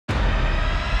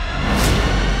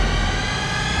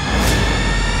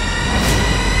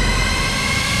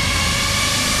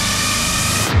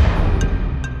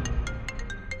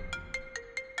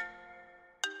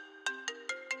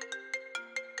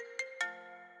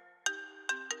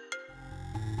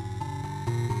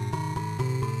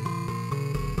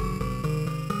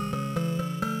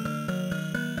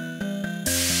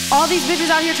All these bitches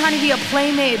out here trying to be a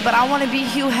playmate, but I want to be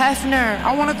Hugh Hefner.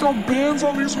 I wanna throw bands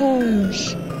on these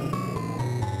hoes.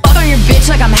 Fuck on your bitch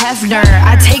like I'm Hefner.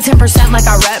 I take 10% like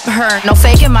I rep her. No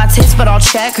faking my tits, but I'll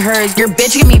check hers. Your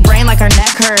bitch give me brain like her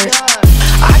neck hurt.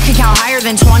 I could count higher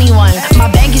than 21. My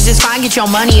bank is just fine, get your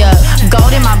money up.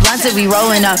 Gold in my blunts that we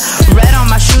rolling up. Red on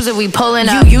my shoes that we pulling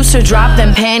up. You used to drop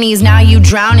them panties, now you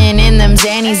drowning in them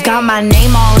Xannies. Got my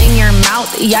name all in your mouth,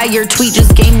 yeah, your tweet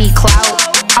just gave me clout.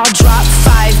 I'll drop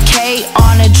 5K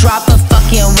on a drop of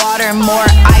fucking water. More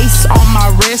ice on my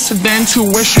wrist Than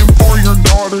tuition for your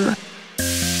daughter.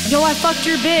 Yo, I fucked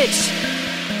your bitch.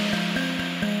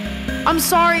 I'm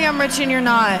sorry I'm rich and you're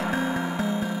not.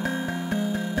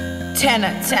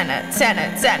 Tana.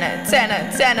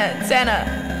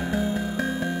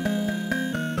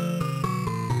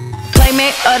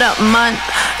 Playmate of the month,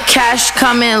 cash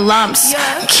come in lumps,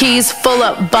 keys full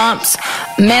of bumps,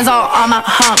 man's all on my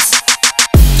humps.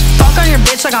 Fuck on your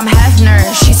bitch like I'm Hefner.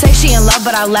 She say she in love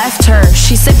but I left her.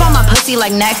 She sip on my pussy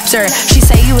like nectar. She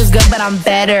say you was good but I'm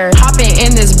better. Hopping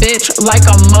in this bitch like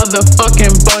a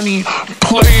motherfucking bunny.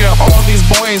 Playing all these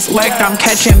boys like I'm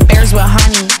catching Bears with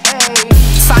honey.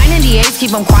 Sign NDAs,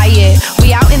 keep them quiet.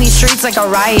 We out in these streets like a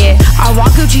riot. I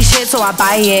want Gucci shit so I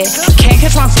buy it. Can't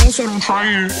catch my phone so I'm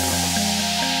trying.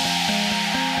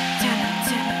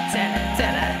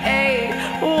 Tana, ayy,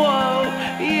 whoa,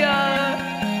 yeah.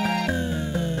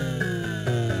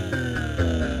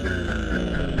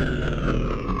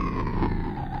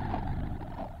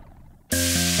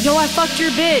 Yo, I fucked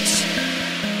your bitch.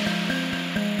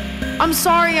 I'm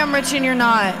sorry I'm rich and you're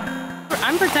not.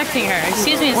 I'm protecting her.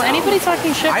 Excuse me, is anybody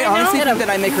talking shit right now? I honestly think that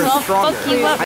I make her stronger. Fuck you up.